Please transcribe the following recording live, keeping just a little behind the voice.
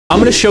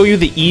going to show you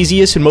the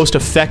easiest and most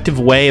effective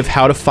way of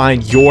how to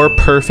find your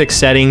perfect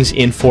settings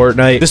in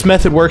Fortnite. This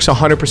method works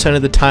 100%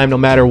 of the time, no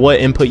matter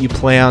what input you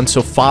play on,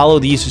 so follow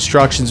these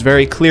instructions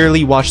very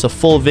clearly, watch the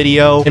full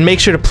video, and make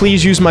sure to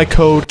please use my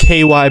code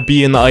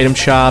KYB in the item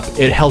shop.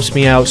 It helps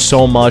me out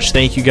so much.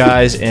 Thank you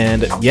guys,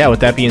 and yeah, with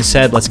that being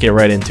said, let's get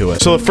right into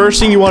it. So the first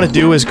thing you want to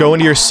do is go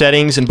into your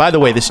settings, and by the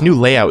way, this new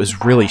layout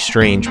is really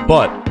strange,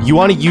 but you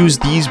want to use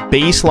these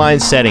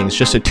baseline settings,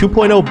 just a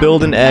 2.0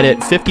 build and edit,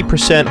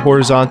 50%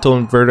 horizontal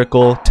and vertical,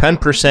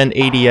 10%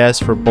 ADS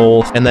for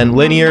both, and then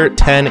linear,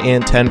 10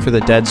 and 10 for the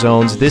dead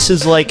zones. This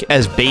is like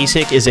as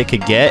basic as it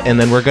could get, and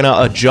then we're gonna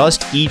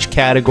adjust each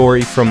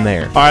category from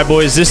there. All right,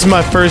 boys, this is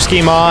my first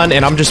game on,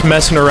 and I'm just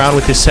messing around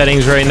with the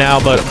settings right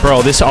now, but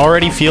bro, this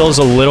already feels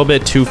a little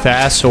bit too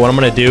fast, so what I'm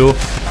gonna do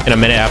in a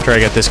minute after I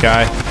get this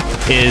guy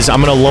is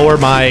I'm gonna lower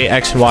my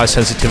X and Y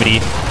sensitivity.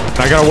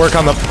 I gotta work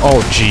on the...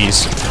 Oh,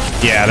 jeez.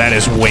 Yeah, that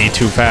is way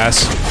too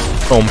fast.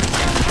 Boom.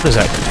 What is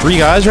that? 3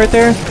 guys right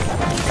there?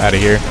 Out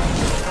of here.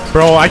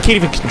 Bro, I can't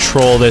even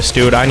control this,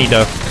 dude. I need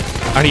to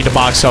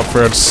box up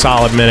for a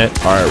solid minute.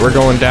 All right, we're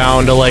going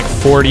down to like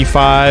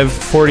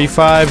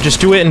 45. Just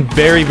do it in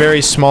very,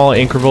 very small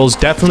intervals.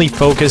 Definitely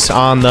focus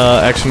on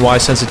the X and Y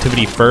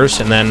sensitivity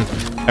first, and then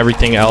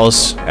everything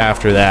else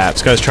after that.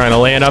 This guy's trying to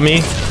land on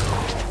me.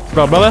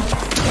 Brother.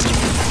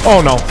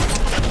 Oh, no.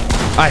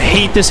 I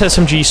hate this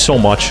SMG so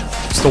much.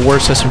 It's the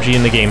worst SMG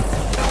in the game.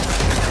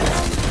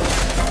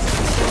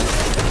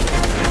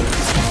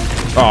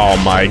 Oh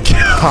my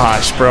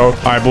gosh, bro. All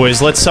right,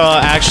 boys, let's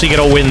actually get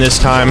a win this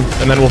time,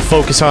 and then we'll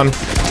focus on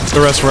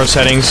the rest of our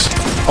settings.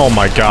 Oh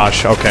my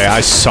gosh. Okay,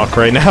 I suck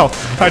right now.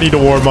 I need to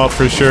warm up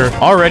for sure.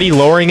 Already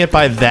lowering it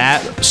by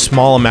that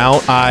small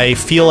amount, I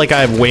feel like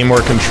I have way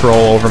more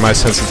control over my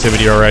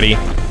sensitivity already.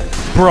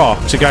 Bro,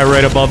 there's a guy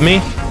right above me.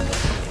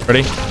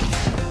 Ready?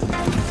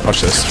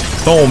 Watch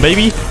this. Boom,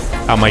 baby.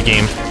 Out my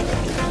game.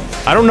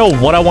 I don't know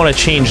what I want to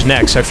change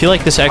next. I feel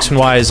like this X and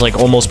Y is like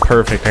almost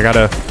perfect. I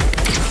gotta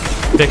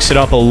fix it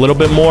up a little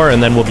bit more,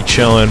 and then we'll be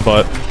chilling,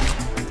 but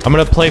I'm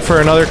gonna play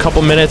for another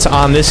couple minutes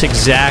on this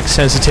exact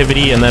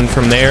sensitivity, and then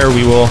from there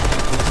we will...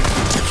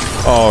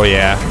 Oh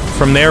yeah.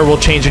 From there we'll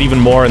change it even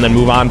more, and then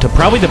move on to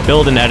probably the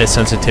build and edit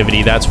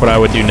sensitivity. That's what I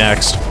would do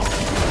next.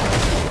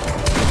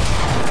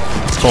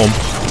 Boom.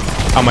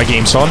 Out my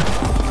game, son.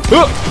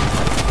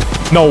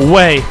 No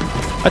way.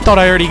 I thought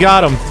I already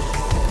got him.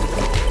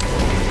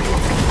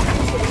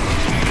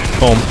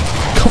 Boom.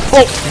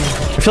 Oh!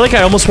 I feel like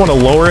I almost want to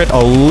lower it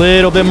a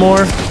little bit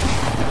more.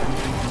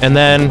 And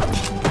then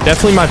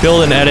definitely my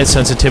build and edit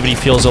sensitivity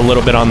feels a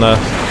little bit on the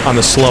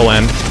slow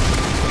end.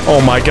 Oh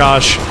my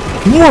gosh.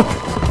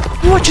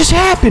 What just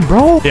happened,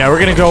 bro? Yeah, we're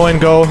gonna go and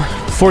go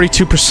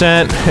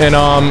 42%, and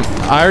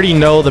I already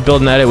know the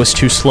build and edit was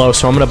too slow,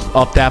 so I'm gonna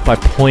up that by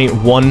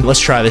 0.1. Let's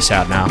try this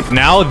out now.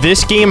 Now,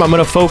 this game, I'm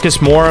gonna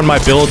focus more on my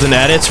builds and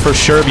edits for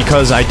sure,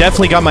 because I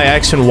definitely got my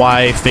X and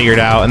Y figured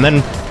out, and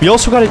then we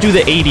also got to do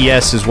the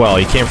ADS as well.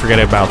 You can't forget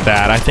about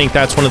that. I think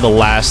that's one of the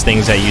last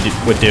things that you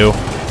would do.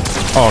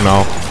 Oh,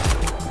 no.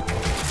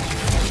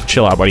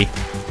 Chill out, buddy.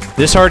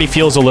 This already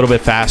feels a little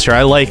bit faster.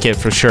 I like it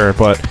for sure,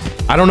 but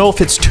I don't know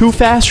if it's too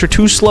fast or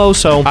too slow,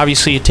 so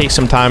obviously it takes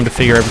some time to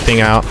figure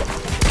everything out.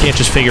 You can't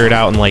just figure it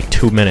out in like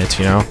 2 minutes,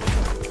 you know?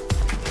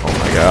 Oh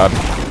my god.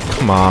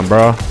 Come on,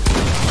 bro.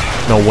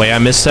 No way I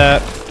missed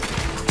that.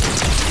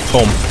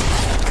 Boom.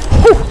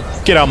 Whew.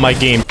 Get out my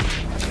game.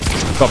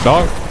 What's up,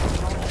 dog?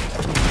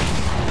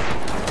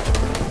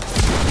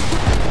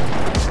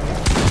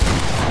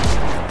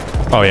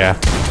 Oh, yeah.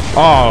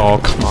 Oh,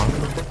 come on.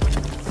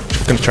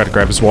 I'm gonna try to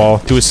grab his wall.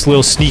 Do a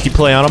little sneaky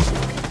play on him.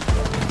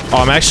 Oh,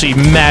 I'm actually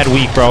mad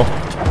weak, bro.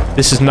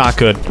 This is not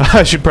good.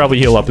 I should probably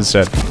heal up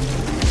instead.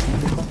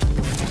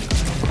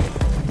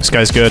 This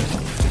guy's good.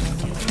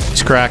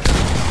 He's cracked.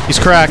 He's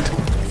cracked.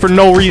 For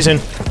no reason.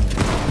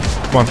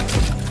 Come on.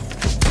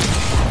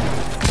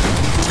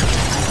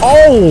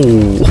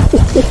 Oh!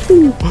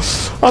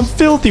 I'm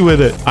filthy with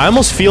it. I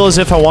almost feel as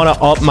if I want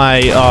to up my,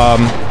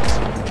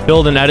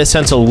 build and edit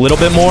sense a little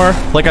bit more.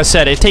 Like I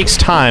said, it takes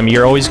time.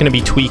 You're always going to be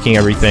tweaking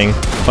everything.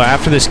 But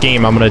after this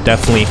game, I'm going to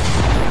definitely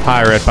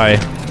higher it by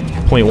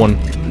 0.1.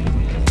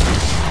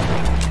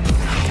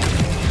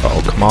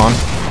 Oh, come on.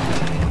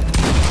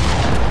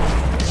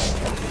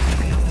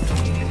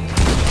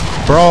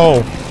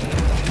 Bro.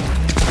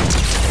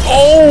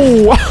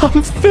 Oh,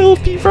 I'm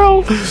filthy, bro.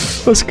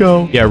 Let's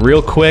go. Yeah,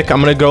 real quick,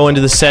 I'm going to go into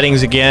the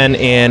settings again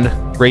and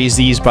raise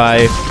these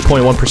by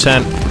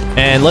 0.1%.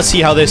 And let's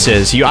see how this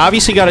is. You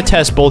obviously got to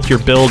test both your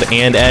build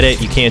and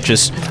edit. You can't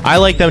just... I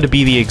like them to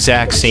be the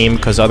exact same,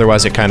 because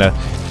otherwise it kind of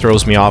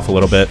throws me off a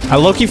little bit. I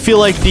low-key feel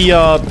like the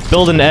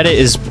build and edit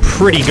is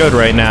pretty good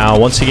right now.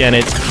 Once again,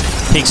 it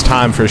takes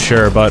time for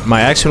sure, but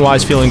my X and Y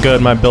is feeling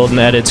good. My build and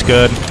edit's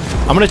good.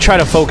 I'm going to try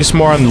to focus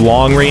more on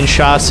long-range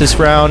shots this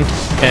round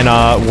and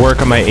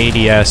work on my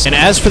ADS. And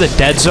as for the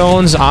dead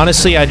zones,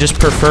 honestly, I just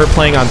prefer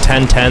playing on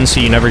 10-10 so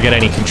you never get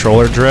any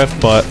controller drift,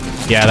 but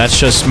yeah, that's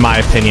just my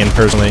opinion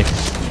personally.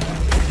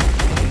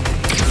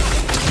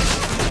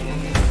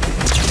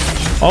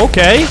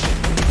 Okay.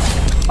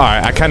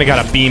 right, I kind of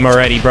got a beam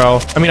already, bro.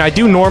 I mean, I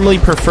do normally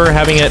prefer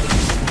having it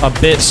a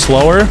bit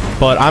slower,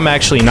 but I'm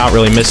actually not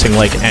really missing,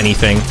 like,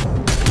 anything.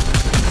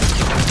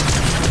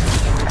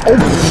 Oh.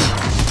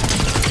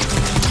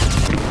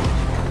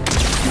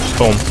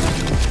 Boom.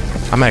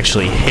 I'm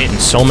actually hitting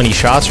so many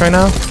shots right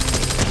now.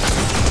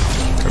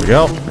 There we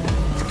go.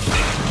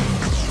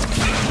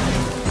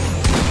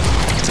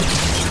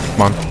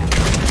 Come on.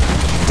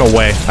 No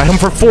way. I hit him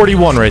for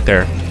 41 right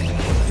there.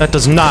 That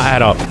does not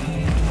add up.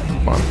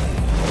 Come on.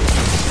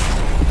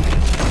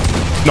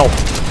 No.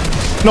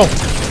 No.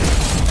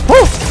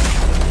 Woo!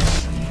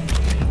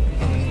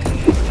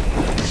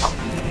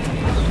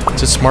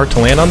 Is it smart to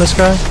land on this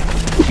guy?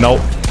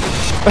 Nope.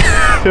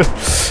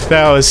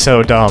 That was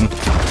so dumb.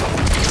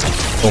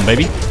 Boom,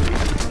 baby.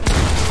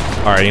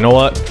 Alright, you know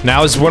what?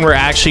 Now is when we're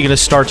actually gonna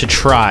start to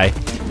try.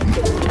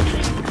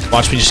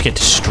 Watch me just get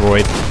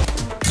destroyed.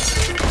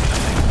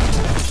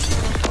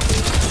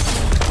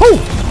 Woo!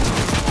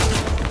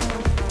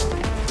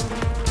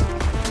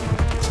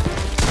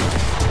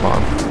 Come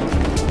on.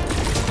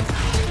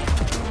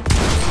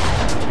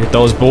 Get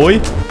those,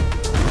 boy.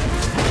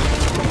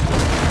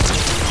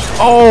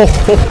 Oh,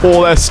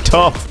 that's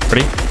tough.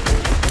 Ready?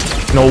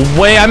 No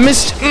way, I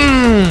missed.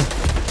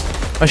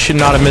 I should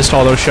not have missed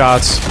all those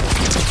shots.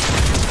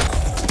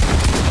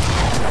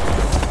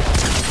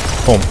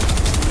 Boom.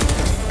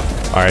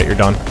 Alright, you're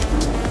done.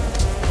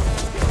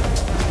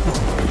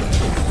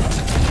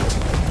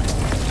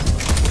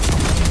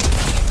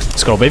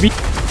 Let's go, baby.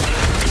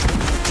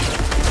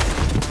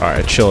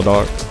 Alright, chill,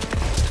 dog.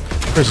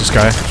 Where's this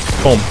guy?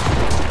 Boom.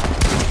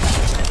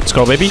 Let's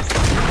go, baby.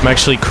 I'm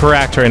actually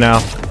cracked right now.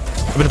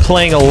 I've been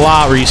playing a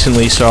lot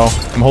recently, so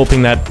I'm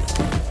hoping that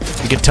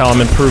you can tell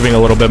I'm improving a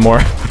little bit more.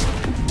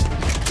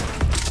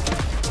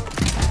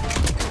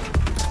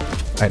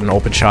 I had an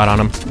open shot on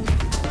him.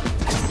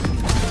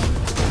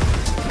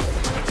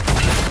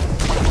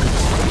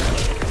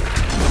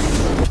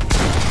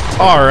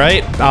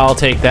 Alright, I'll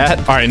take that.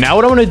 Alright, now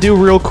what I'm going to do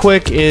real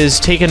quick is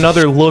take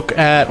another look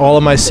at all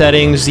of my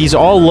settings. These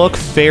all look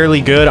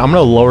fairly good. I'm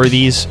going to lower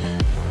these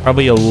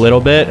probably a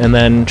little bit and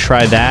then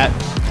try that.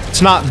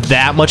 It's not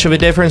that much of a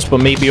difference, but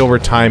maybe over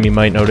time you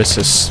might notice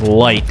a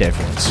slight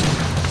difference.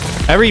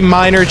 Every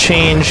minor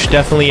change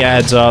definitely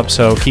adds up,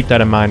 so keep that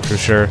in mind for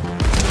sure.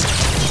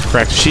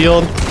 Cracked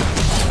shield.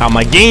 Out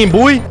my game,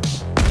 boy!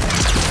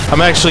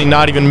 I'm actually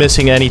not even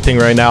missing anything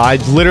right now. I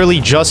literally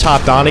just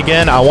hopped on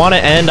again. I want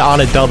to end on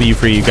a W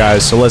for you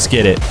guys, so let's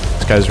get it.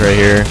 This guy's right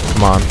here.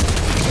 Come on.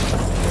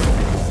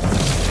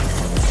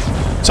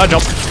 Side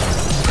jump.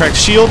 Cracked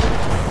shield.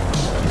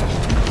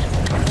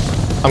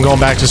 I'm going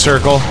back to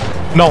circle.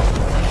 No.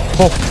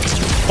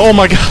 Oh. Oh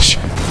my gosh.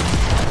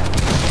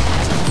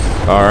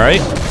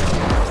 Alright.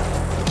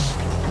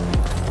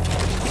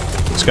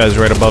 This guy's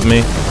right above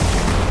me.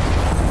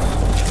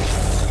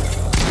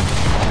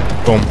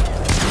 Boom.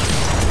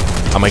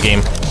 On my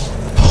game.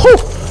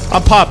 Oh,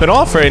 I'm popping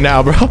off right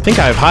now, bro. I think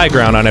I have high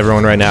ground on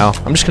everyone right now.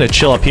 I'm just gonna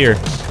chill up here.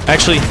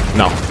 Actually,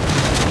 no.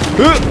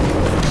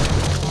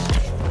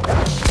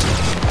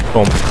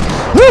 Boom.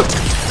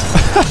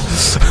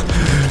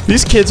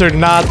 These kids are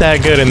not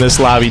that good in this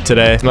lobby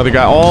today. Another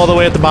guy all the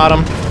way at the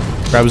bottom.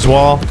 Grab his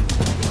wall.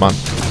 Come on.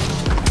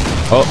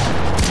 Oh.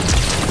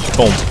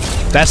 Boom.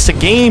 That's the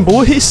game,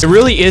 boys. It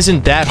really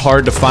isn't that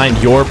hard to find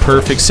your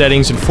perfect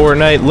settings in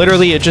Fortnite.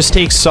 Literally, it just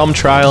takes some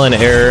trial and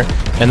error,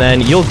 and then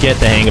you'll get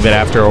the hang of it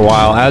after a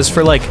while. As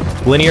for, like,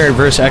 linear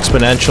versus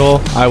exponential,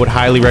 I would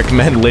highly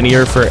recommend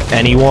linear for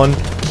anyone.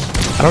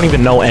 I don't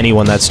even know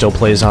anyone that still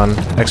plays on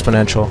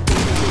exponential.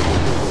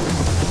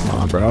 Come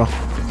on, bro.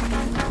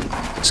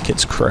 This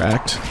kid's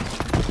cracked.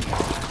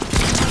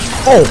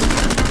 Oh!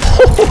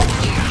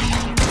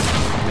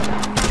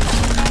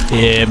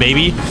 Yeah,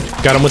 baby.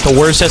 Got him with the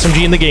worst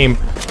SMG in the game.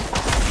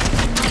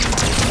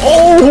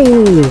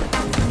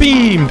 Oh!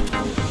 Beamed!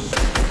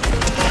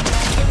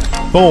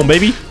 Boom,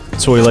 baby.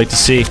 That's what we like to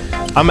see.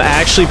 I'm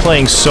actually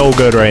playing so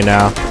good right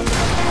now.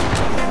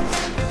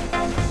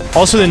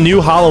 Also, the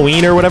new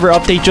Halloween or whatever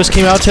update just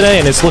came out today,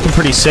 and it's looking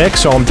pretty sick,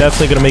 so I'm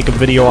definitely going to make a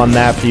video on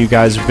that for you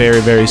guys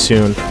very, very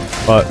soon.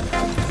 But,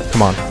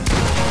 come on.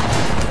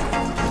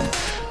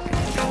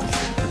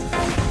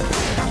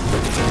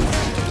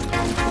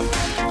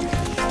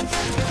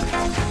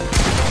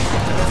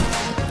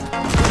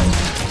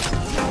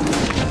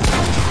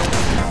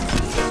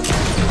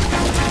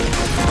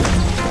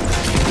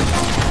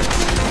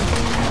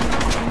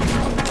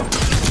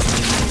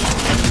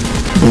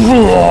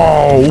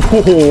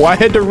 Whoa, I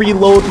had to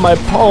reload my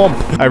pump.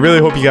 I really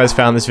hope you guys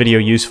found this video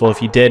useful.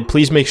 If you did,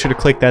 please make sure to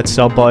click that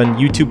sub button.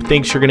 YouTube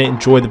thinks you're going to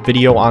enjoy the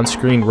video on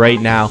screen right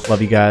now.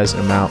 Love you guys,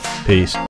 and I'm out. Peace.